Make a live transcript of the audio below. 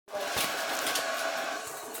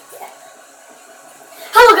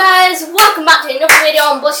guys, welcome back to another video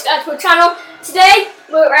on Bush Guys Pro channel. Today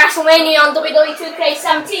we're at WrestleMania on WWE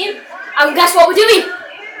 2K17 and guess what we're doing? 5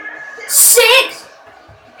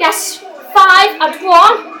 at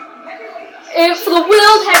 1 for the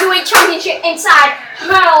World Heavyweight Championship inside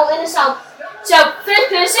Hell in a Cell. So first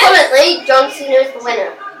person, currently John Cena is the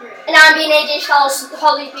winner. And I'm being AJ Styles,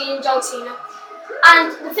 Holly's being John Cena.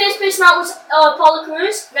 And the first person out was Apollo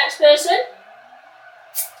Crews. Next person.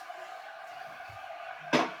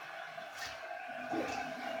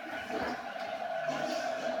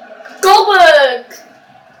 Goldberg.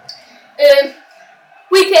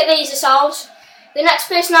 We picked these ourselves. The next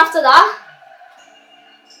person after that,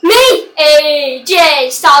 me,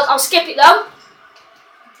 AJ Styles. I'll skip it though.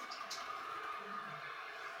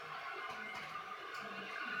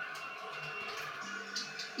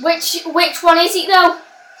 Which one is it though?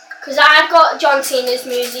 Because I've got John Cena's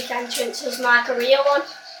music entrance as my career one.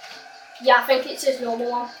 Yeah, I think it's his normal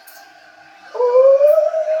one.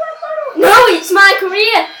 No, it's my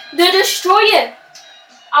career. The Destroyer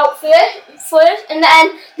out first, and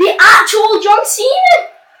then the actual John Cena,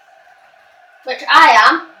 which I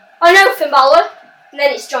am. I know Finn Balor, and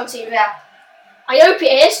then it's John Cena. Yeah. I hope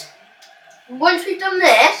it is. Once we've done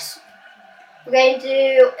this, we're going to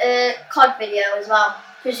do a COD video as well.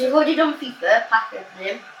 Because we've already done FIFA, pack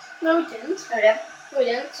opening. No, we didn't. Oh, yeah. We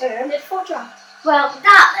didn't. We did 4 drafts. Well,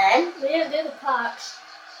 that then. We didn't do the packs.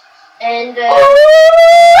 And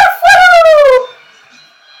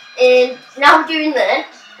now we're doing this.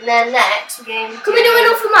 And then next we're going to... Can we do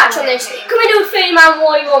another match on this? Can we do a 30-man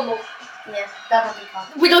Royal Rumble? Yeah, that'll be fun.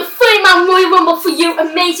 We do a 30-man Royal Rumble for you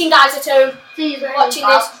amazing guys at home watching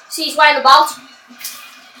this. See, he's wearing the belt.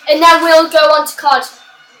 And then we'll go on to COD.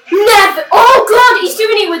 Never! Oh god, he's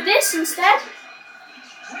doing it with this instead.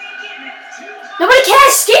 Nobody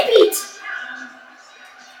cares, skip it!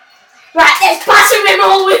 Right, let's pass him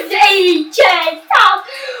all with AJ. Oh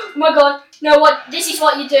my god, no, what? This is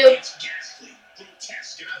what you do.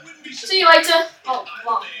 See you later. Oh,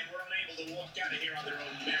 what?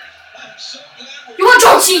 You want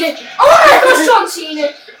John Cena? Oh my gosh, John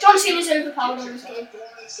Cena! John Cena's overpowered on this game.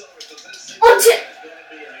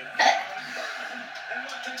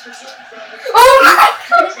 Oh my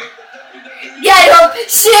god! Get up!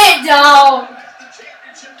 Sit down!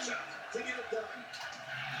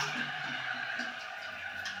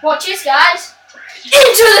 Watch this, guys!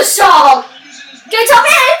 Into the song! Get up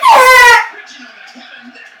in there!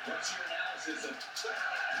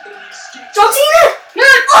 John Cena! No!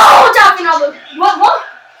 Oh, Davin Allen! What?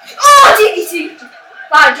 Oh, DDT!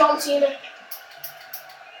 Bye, John Cena.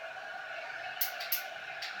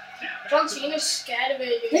 John Cena's scared of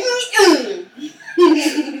it.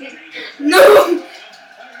 No!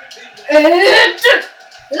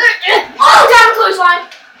 Oh, damn clothesline!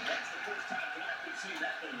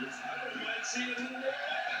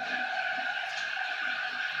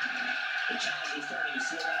 The challenge was starting to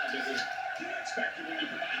slow down a bit here. You expected when you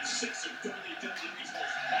combine 6 of WWE's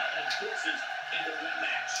most violent forces into one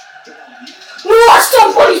match. What?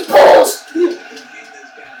 Stop on his balls!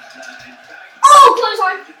 Oh,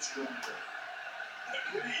 clothesline!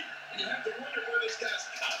 Agreed. You have to wonder where this guy's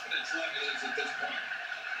confidence level is at this point.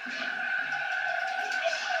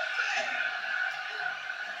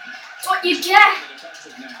 That's what you get.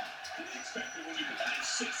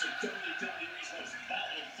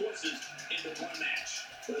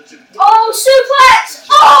 Oh, suplex!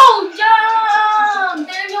 Oh, damn!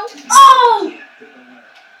 Daniel! Oh!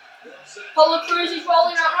 Apollo Crews is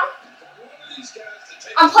rolling out now.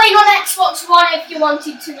 I'm playing on Xbox One if you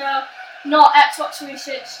wanted to know. Not Xbox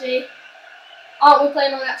 360. Aren't we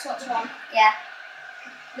playing on Xbox One? Yeah.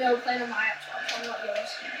 No, we're playing on my Xbox One, not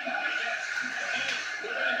yours.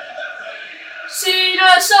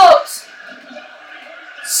 Cena sucks!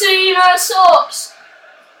 Cena sucks!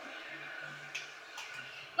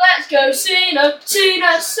 Let's go, Cena!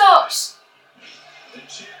 Cena sucks! The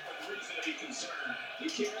champ had reason to be concerned. He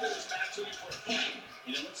came into this match looking for a fight,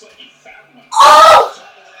 and it looks like he found one. Oh!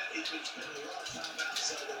 It's been a long time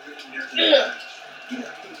outside the ring here. Ugh. You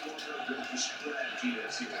have to wonder what the strategy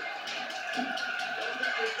is here.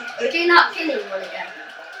 We're doing that pinning one again.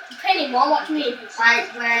 Penny one, what do you mean? Like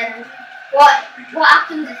when... What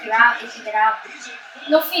happens if you're out, if you get out?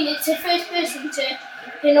 Nothing, it's the first person to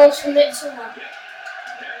pin or submit someone.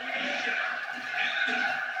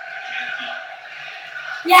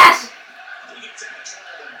 Yes!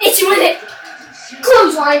 Hit him with it!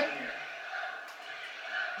 Clothesline!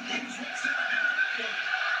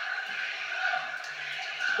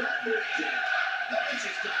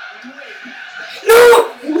 No!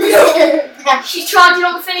 She's charging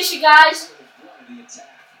on the finisher, guys.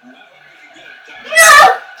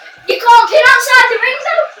 No! You can't pin outside the ring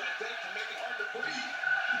though.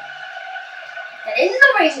 Get in the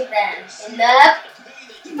ring then. In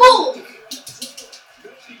the ball.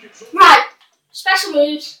 Right. Special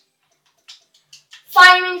moves.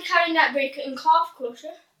 Firing, carrying that breaker, and calf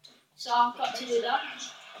crusher. So I've got to do that.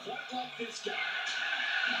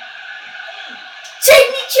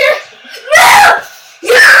 Signature! No!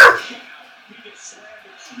 No!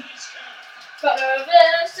 Got the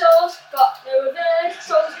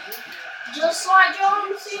reversals, just like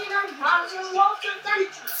John Cena has a lot of them.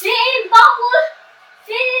 Finn Balor.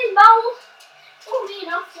 Oh, me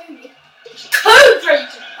enough, Tony. Code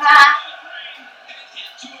breaker.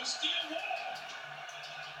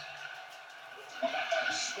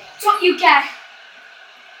 That's what you get.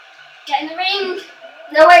 Get in the ring.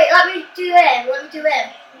 No, wait, let me do him. Don't do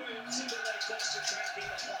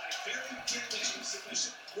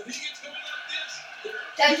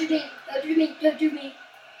me.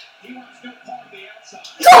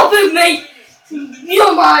 Don't move me!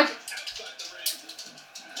 You're mine!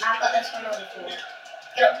 I've got this one on the floor.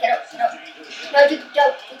 Get up. No, don't. Get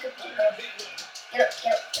up.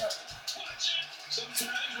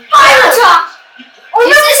 Fire attack! Oh,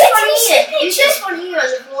 Use no, this one here on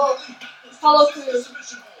the floor. Follow through.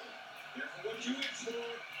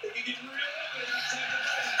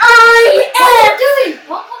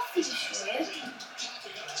 What off these shoes?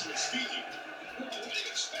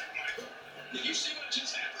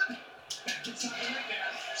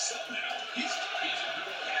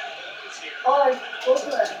 Oh,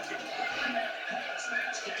 good.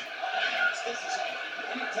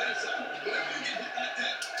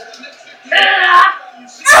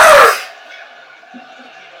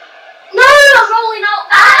 No, I'm rolling out.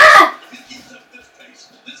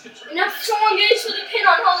 And if someone goes for the pin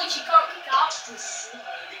on Holly, she can't kick out.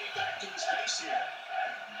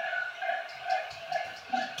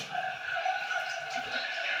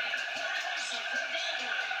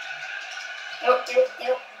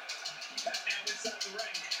 Get up.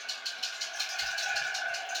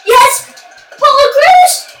 Yes! Apollo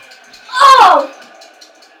Crews! Oh!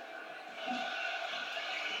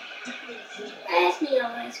 Where's me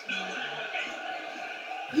eyes?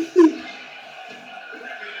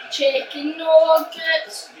 Chicken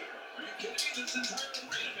nuggets.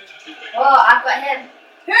 Oh, I've got him.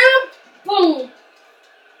 Boom!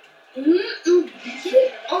 Get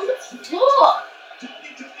it on the floor.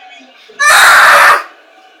 Ah!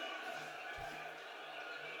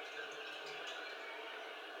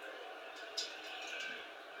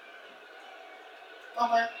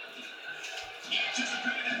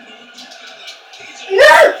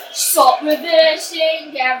 No! Stop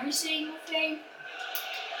reversing every single thing.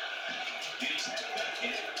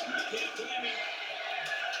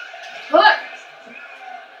 Look!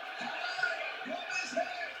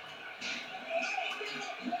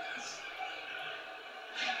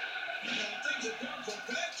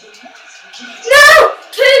 No!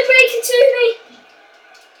 Code breaker to me!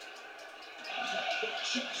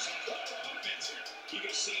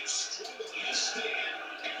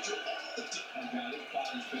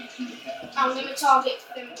 I'm going to target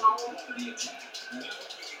Finn Balor.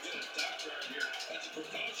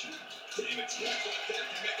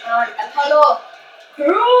 Apollo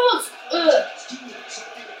Crews.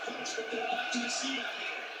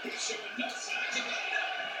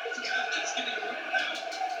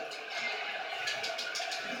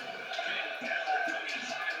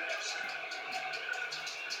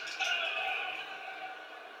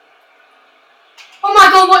 Oh my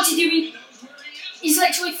god, what's he doing? He's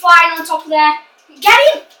literally flying on top of there. Get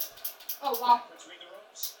him! Oh wow.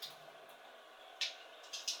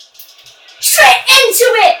 Straight into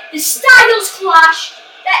it! The styles clash.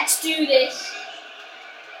 Let's do this.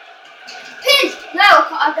 Pin! No,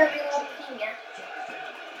 I don't really want to pin yet.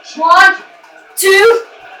 1, 2,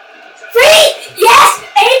 3! Yes!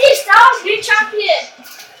 AJ Styles, new champion!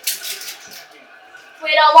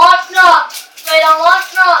 We don't want none.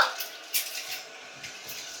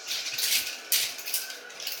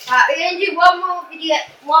 We're going to do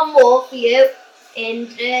one more for you, and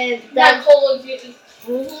Then Call of Duty.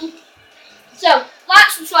 So, like,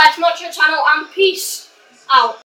 subscribe, smash your channel, and peace out.